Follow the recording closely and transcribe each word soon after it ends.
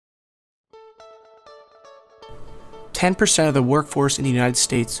10% of the workforce in the United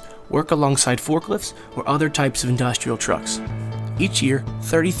States work alongside forklifts or other types of industrial trucks. Each year,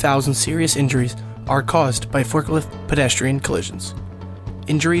 30,000 serious injuries are caused by forklift pedestrian collisions.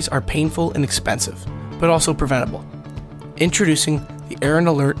 Injuries are painful and expensive, but also preventable. Introducing the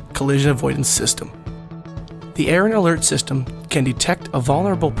ARINAlert collision avoidance system. The ARINAlert system can detect a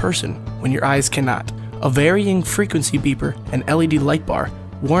vulnerable person when your eyes cannot. A varying frequency beeper and LED light bar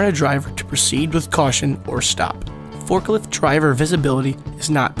warn a driver to proceed with caution or stop. Forklift driver visibility is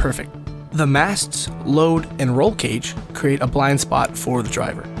not perfect. The masts, load, and roll cage create a blind spot for the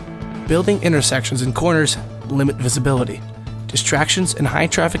driver. Building intersections and corners limit visibility. Distractions in high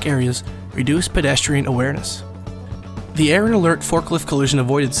traffic areas reduce pedestrian awareness. The ARINAlert forklift collision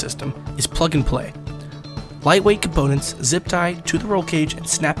avoidance system is plug and play. Lightweight components zip tie to the roll cage and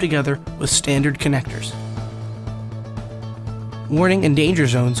snap together with standard connectors. Warning and danger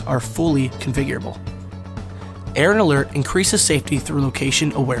zones are fully configurable. ARINAlert increases safety through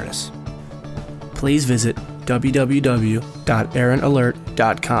location awareness. Please visit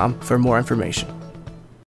www.arinalert.com for more information.